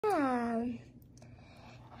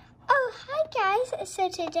Oh, hi guys. So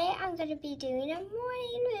today I'm going to be doing a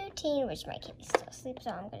morning routine, which my kitty's still asleep,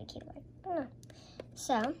 so I'm going to keep like,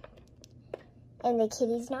 So, and the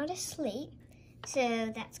kitty's not asleep,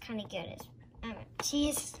 so that's kind of good.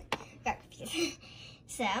 She's got confused.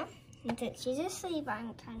 So, since she's asleep,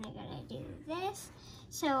 I'm kind of going to do this.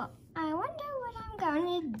 So, I wonder what I'm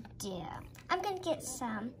going to do. I'm going to get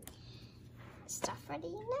some stuff ready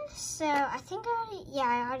now. So, I think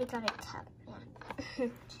I already got a cup. Yeah.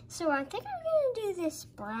 So, I think I'm going to do this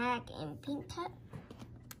black and pink cup.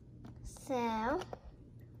 So,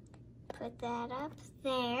 put that up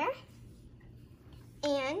there.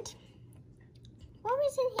 And what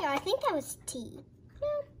was in here? I think that was tea.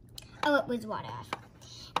 No. Oh, it was water.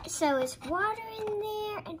 So it's water in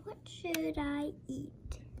there, and what should I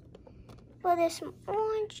eat? Well, there's some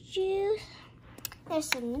orange juice. There's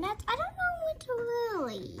some nuts. I don't know what to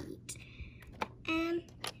really eat.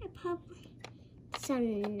 Probably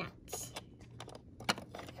some nuts.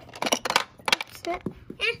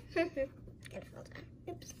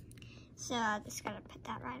 Oops. So I'm just gonna put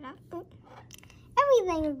that right up. Oops.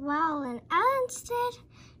 Everything is well, and I'll instead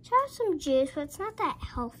try some juice, but it's not that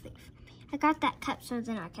healthy for me. I got that cup so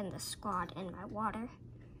then I can just squat in my water,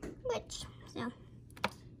 so it's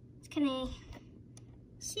gonna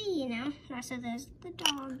see, Also, there's the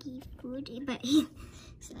doggy food, but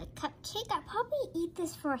so the cupcake. I'll probably eat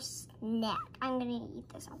this for a snack. I'm gonna eat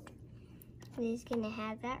this after. I'm just gonna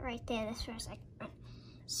have that right there. This for a second.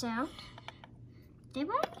 So they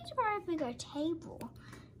want me to buy a bigger table.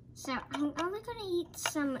 So I'm only gonna eat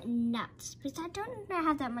some nuts because I don't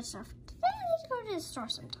have that much stuff. Today I need to go to the store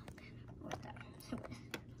sometime. With that.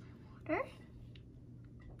 Water.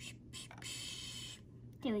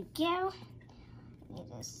 There we go. I need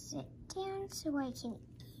to sit down so I can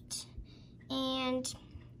eat. And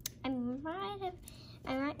I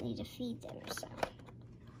might need to feed them. So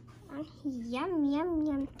yum yum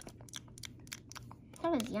yum.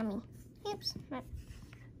 That was yummy. Oops. That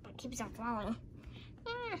keeps on falling.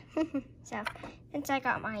 So, since I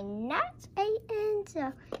got my nuts eaten,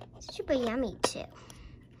 so it should be yummy too.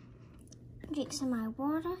 Drink some of my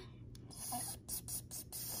water.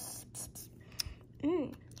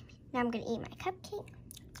 Now I'm gonna eat my cupcake.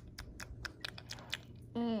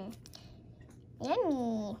 Yummy.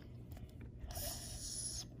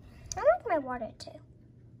 I like my water too.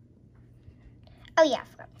 Oh yeah, I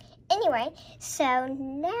forgot. Anyway, so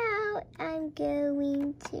now I'm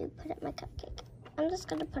going to put up my cupcake. I'm just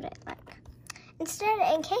gonna put it like, instead,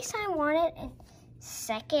 in case I want it in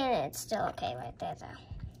second, it's still okay right there though.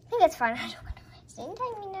 I think it's fine. I don't want to waste any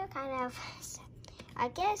time, kind of. So, I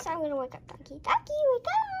guess I'm gonna wake up Ducky. Ducky, wake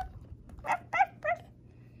up!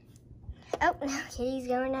 Oh, now Kitty's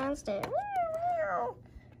going downstairs.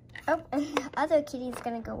 Oh, and the other Kitty's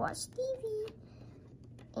gonna go watch TV.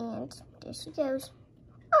 And there she goes.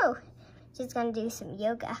 Oh, she's gonna do some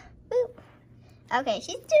yoga. Boop. Okay,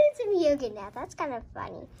 she's doing some yoga now. That's kind of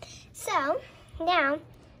funny. So, now, I'm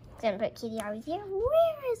going to put Kitty over here.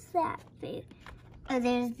 Where is that food? Oh,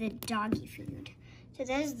 there's the doggy food. So,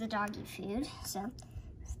 there's the doggy food. So,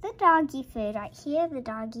 it's the doggy food right here, the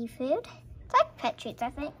doggy food. It's like pet treats, I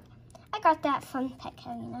think. I got that from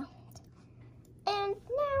Petco, And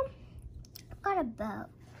now, I've got a bow.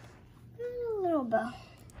 A little bow.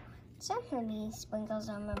 So, let me sprinkle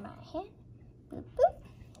some on my head. Boop, boop.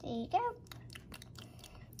 There you go.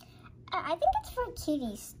 I think it's for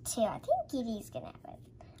kitties too. I think Kitty's gonna have it.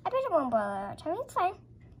 I bet it won't boil out. I mean, it's fine.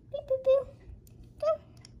 Beep, beep, beep. Go.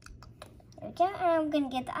 There we go. And I'm gonna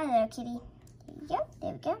get the other kitty. There we go.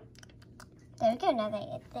 There we go. There we go. Now they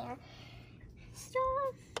get their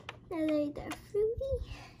stuff. Now they eat their fruity.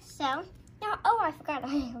 So, now, oh, I forgot.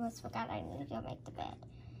 I almost forgot I need to go make the bed.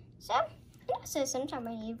 So, yeah, so sometime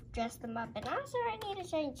I need to dress them up. And also I need to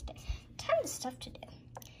change the tons of stuff to do.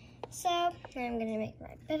 So, now I'm going to make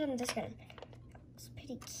my bed. I'm just going to, it's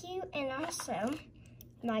pretty cute. And also,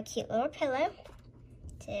 my cute little pillow.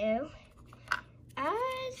 Two.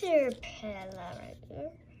 Other pillow right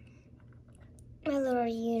there. My little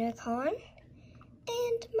unicorn.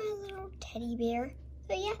 And my little teddy bear.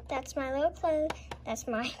 So, yeah, that's my little clothes. That's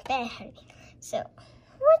my bed. So,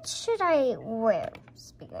 what should I wear?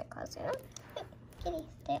 Speaking of clothes, Oh, Kitty,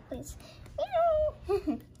 stay up, please. Oh,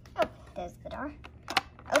 there's the door.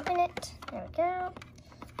 Open it. There we go.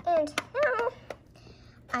 And now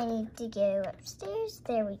I need to go upstairs.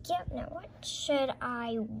 There we go. Now what should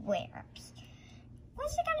I wear upstairs?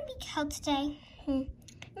 What's it gonna be cold today? It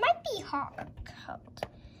might be hot or cold.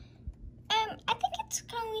 I think it's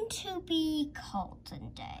going to be cold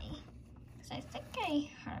today. So I think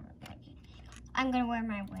I'm gonna wear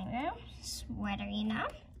my winter sweater,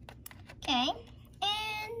 Okay.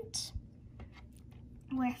 And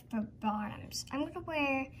wear for bottoms. I'm gonna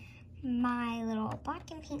wear my little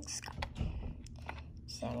black and pink scarf.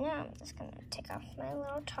 So now I'm just gonna take off my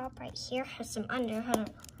little top right here. Has some under, hold on.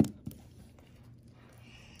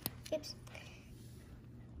 Oops.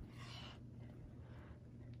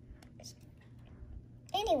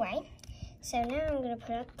 Anyway, so now I'm gonna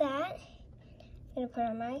put up that. I'm gonna put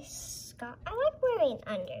on my scarf. I like wearing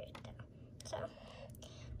under though. So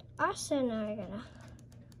also now I'm gonna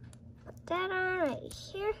put that on right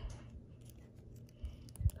here.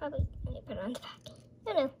 Probably need to put it on the back.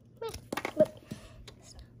 I don't know.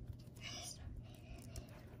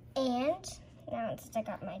 And now since I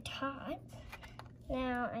got my top,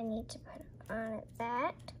 now I need to put on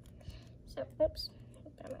that. So, oops,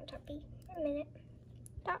 put on my toppy for a minute.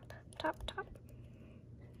 Top.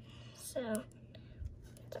 So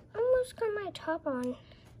I almost got my top on.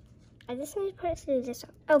 I just need to put it through this.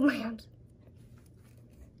 Oh, my arms.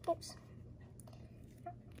 Oops.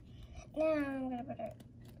 Now I'm gonna put it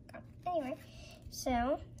on. Anyway,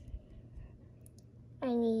 so I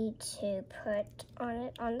need to put on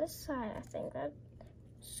it on the side. I think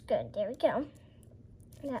that's good. There we go.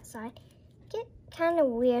 That side. Get kind of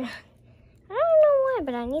weird. I don't know why,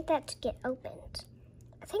 but I need that to get opened.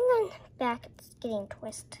 I think on the back it's getting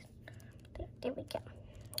twisted. There we go.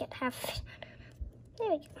 Get half of it.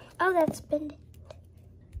 There we go. Oh, that's bended.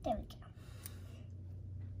 There we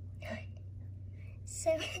go.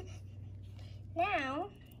 So now,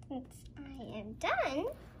 since I am done,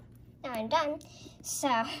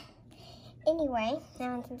 So anyway,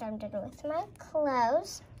 now since I'm done with my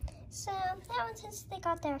clothes, so now since they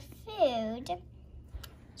got their food,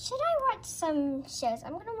 should I watch some shows?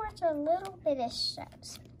 I'm gonna watch a little bit of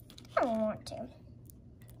shows. I don't want to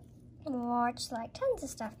watch like tons of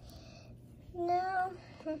stuff. No.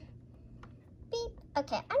 Beep.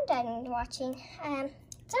 Okay, I'm done watching.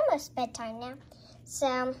 It's almost bedtime now.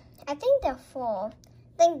 So I think they're full.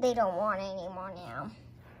 I think they don't want any more now.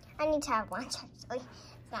 I need to have lunch actually.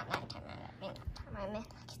 It's not nighttime, I meant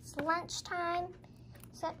like it's lunchtime.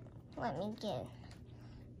 So let me get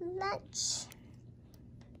lunch.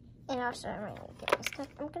 And also I'm gonna get this stuff.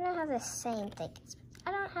 I'm gonna have the same thing.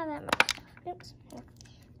 I don't have that much stuff.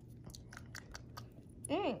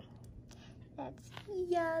 Oops. That's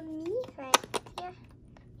yummy right here.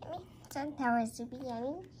 Yummy. So that was super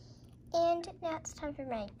yummy. And now it's time for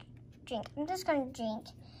my drink. I'm just gonna drink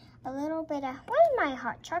a little bit of, what is my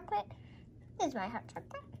hot chocolate? This is my hot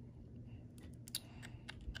chocolate.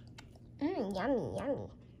 Yummy.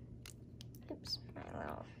 Oops, my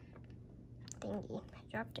little thingy.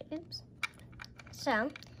 I dropped it, oops.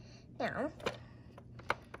 So, now,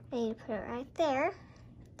 I need to put it right there.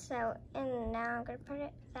 So, and now I'm gonna put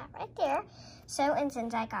that right there. So, and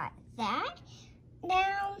since I got that,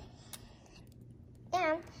 now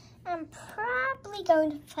I'm probably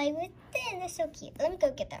going to play with them. They're so cute. Let me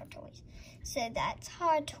go get their toys. So that's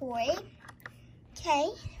her toy. Okay,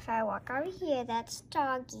 if I walk over here, that's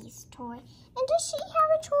Doggy's toy. And does she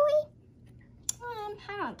have a toy?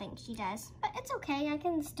 I don't think she does, but it's okay. I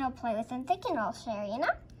can still play with them. They can all share, you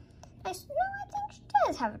know? I think she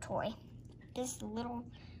does have a toy. This little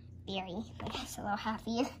berry, I guess a little half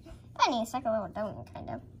ear. Funny, it's like a little donut, kind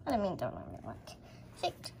of. I don't mean donut, like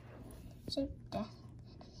shaped.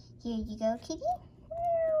 Here you go, kitty.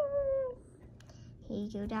 Here you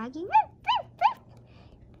go, doggy.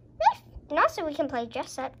 And also we can play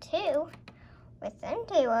dress up too with them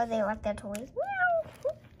too. Oh, they like their toys.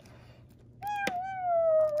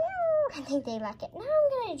 I think they like it. Now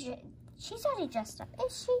I'm gonna, she's already dressed up,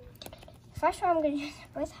 is she? First one I'm gonna dress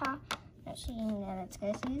up with her. No, she didn't know let's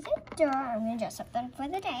go through the door. I'm gonna dress up then for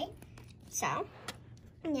the day. So,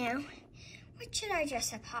 now, what should I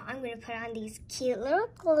dress up her? I'm gonna put on these cute little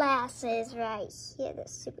glasses right here. They're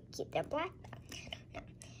super cute. They're black though.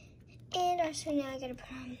 No. And also now I'm gonna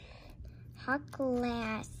put on her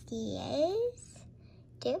glasses.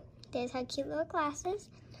 There's her cute little glasses.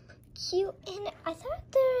 Cute, and I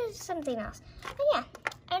thought there was something else. Oh yeah,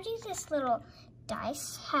 I'll do this little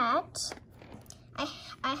dice hat.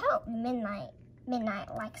 I hope Midnight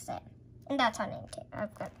likes it. And that's her name too,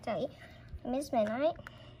 I've got to tell you. Miss Midnight.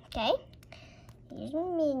 Okay. Here's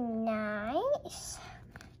Midnight.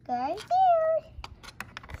 Go right there.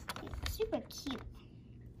 Super cute.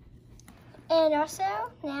 And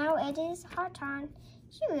also, now it is her turn.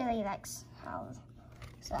 She really likes owls.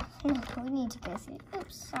 So, we need to go through.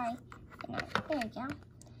 Oops, sorry. There we go.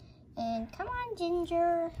 And come on,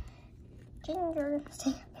 Ginger.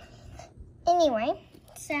 Anyway,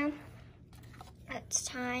 so it's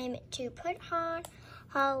time to put on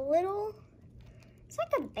her little, it's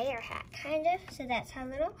like a bear hat, kind of. So that's her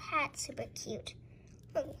little hat, super cute.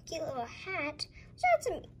 Cute little hat.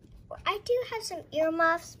 I do have some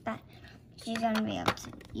earmuffs, but she's gonna be able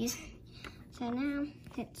to use. So now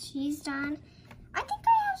that she's done, I think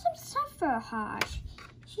I have some stuff for her.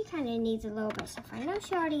 She kind of needs a little bit of stuff. I know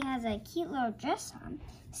she already has a cute little dress on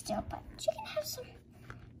still, but she can have some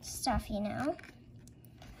stuff, you know.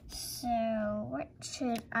 So what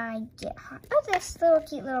should I get her? Oh, this little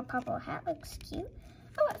cute little purple hat looks cute.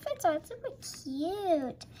 Oh, it fits her. It's super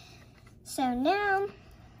cute. So now,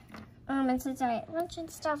 and since I ate lunch and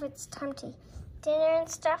stuff, it's time to eat dinner and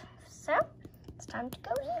stuff. So it's time to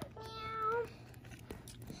go eat now.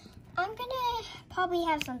 I'm gonna probably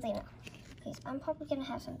have something else. I'm probably gonna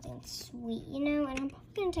have something sweet, you know, and I'm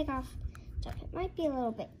probably gonna take off stuff. It might be a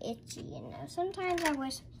little bit itchy, you know. Sometimes I wear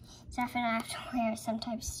stuff and I have to wear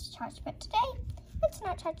sometimes charge, but today it's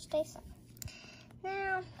not charge day, so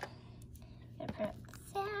now I'm gonna put up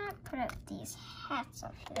that, put up these hats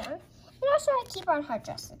up here. And also I keep on her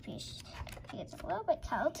dress because it's a little bit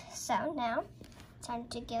cold. So now it's time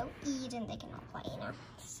to go eat and they can all play, you know.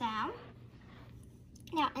 So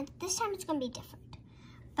now and this time it's gonna be different.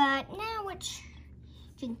 But now which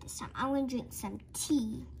drink this time? I'm gonna drink some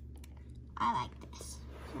tea. I like this.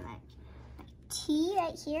 I like tea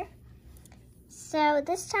right here. So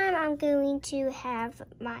this time I'm going to have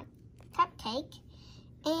my cupcake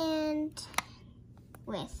and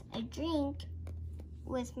with a drink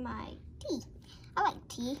with my tea. I like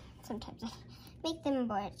tea. Sometimes I make them,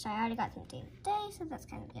 but so I already got some tea today, so that's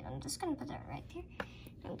kind of good. I'm just gonna put that right there.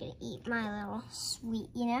 I'm gonna eat my little sweet,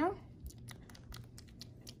 you know.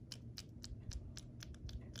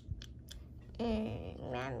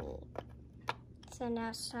 Yummy. So now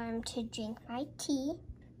it's time to drink my tea.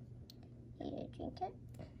 You drink it.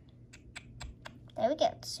 There we go.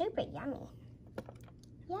 It's super yummy.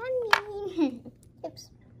 Yummy. Oops,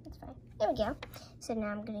 that's fine. There we go. So now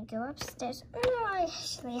I'm gonna go upstairs. Oh, I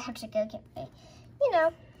actually have to go get my, you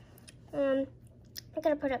know, I'm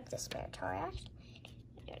gonna put up the spare toy actually.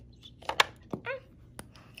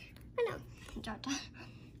 Oh no, dropped on.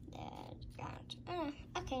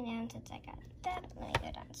 Okay, now since I got that, I'm gonna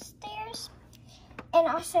go downstairs. And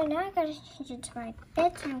also now I gotta change into my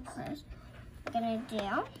bedtime clothes. I'm gonna do,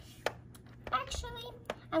 actually,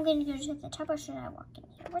 I'm gonna go to the top, or should I walk in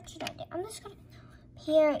here? What should I do? I'm just gonna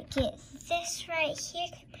here get this right here,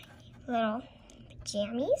 my little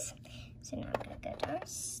jammies. So now I'm gonna go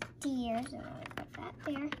downstairs and I'll put that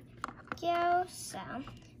there. Go, so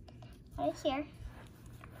right here,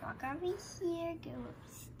 walk over here, go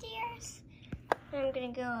upstairs. And I'm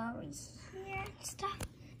gonna go over here and stuff.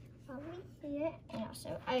 Over here, and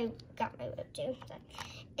also I got my whip too.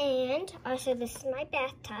 And also this is my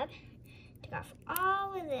bathtub. Took off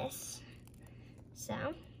all of this. So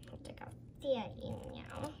I'll take off the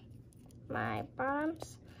my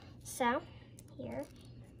bottoms. So here,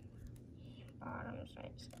 bottoms.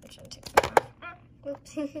 Right, I'm trying to take them off. Ah,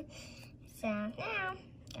 oops. So now I'm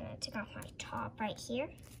gonna take off my top right here.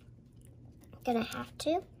 I'm gonna have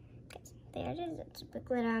to. There it is. It's a big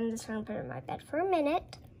glitter. I'm just gonna put it in my bed for a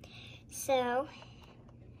minute. So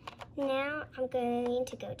now I'm going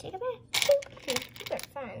to go take a bath. Super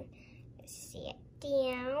fun. Let's see it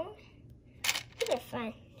down. Super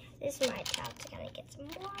fun. This is my towel. To kind of get some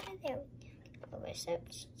water there. Over soap.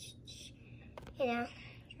 You know,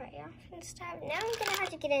 dry off and stuff. Now I'm gonna have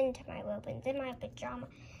to get into my robe and then my pajama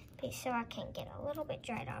piece so I can get a little bit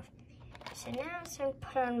dried off. So now I'm going to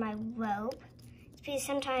put on my robe. It's because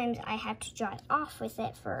sometimes I have to dry off with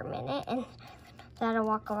it for a minute and then I'll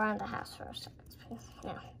walk around the house for a second.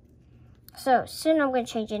 No. So soon I'm going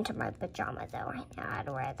to change into my pajama though. Right now I had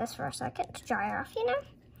to wear this for a second to dry off, you know.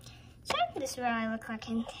 So this is what I look like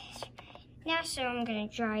in this. Now, so I'm going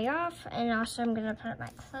to dry off and also I'm going to put up my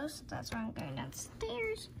clothes. So that's why I'm going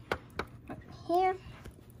downstairs. Up here.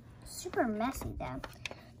 Super messy though.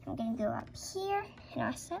 I'm going to go up here and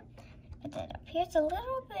also put that up here. It's a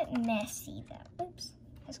little bit messy though. Oops,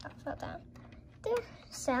 I just got fell down. There.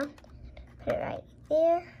 So put it right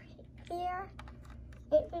there, there.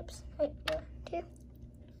 Oops, right there too.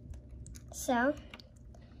 So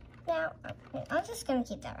now I'm just gonna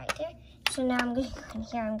keep that right there. So now I'm gonna go in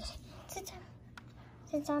here. I'm gonna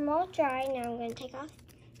since I'm all dry now. I'm gonna take off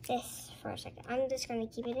this for a second. I'm just gonna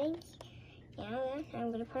keep it in. Yeah, then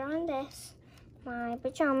I'm gonna put on this my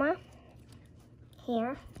pajama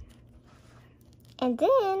here. And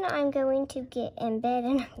then I'm going to get in bed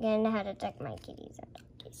and I'm going to know how to tuck my kitties and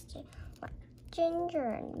doggies too. Like Ginger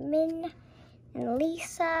and Min and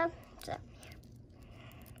Lisa. So,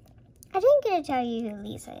 I didn't get to tell you who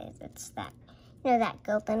Lisa is. It's that, you know, that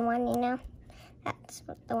golden one, you know? That's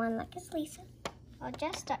what the one like is Lisa. All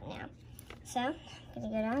dressed up now. So, I'm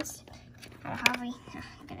going to go downstairs. I'm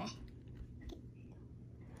going to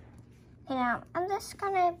Okay, now I'm just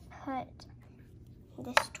gonna put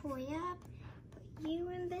this toy up, put you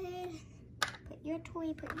in bed, put your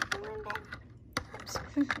toy, put you in bed.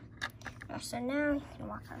 Oops. So now you can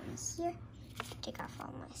walk over here, take off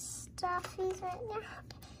all my stuffies right now.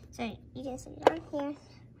 So you can sit down here,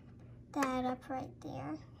 that up right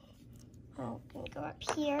there. I'm gonna go up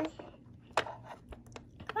here.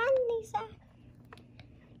 Come on, Lisa.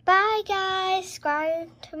 Bye, guys. Subscribe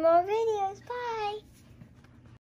to more videos. Bye.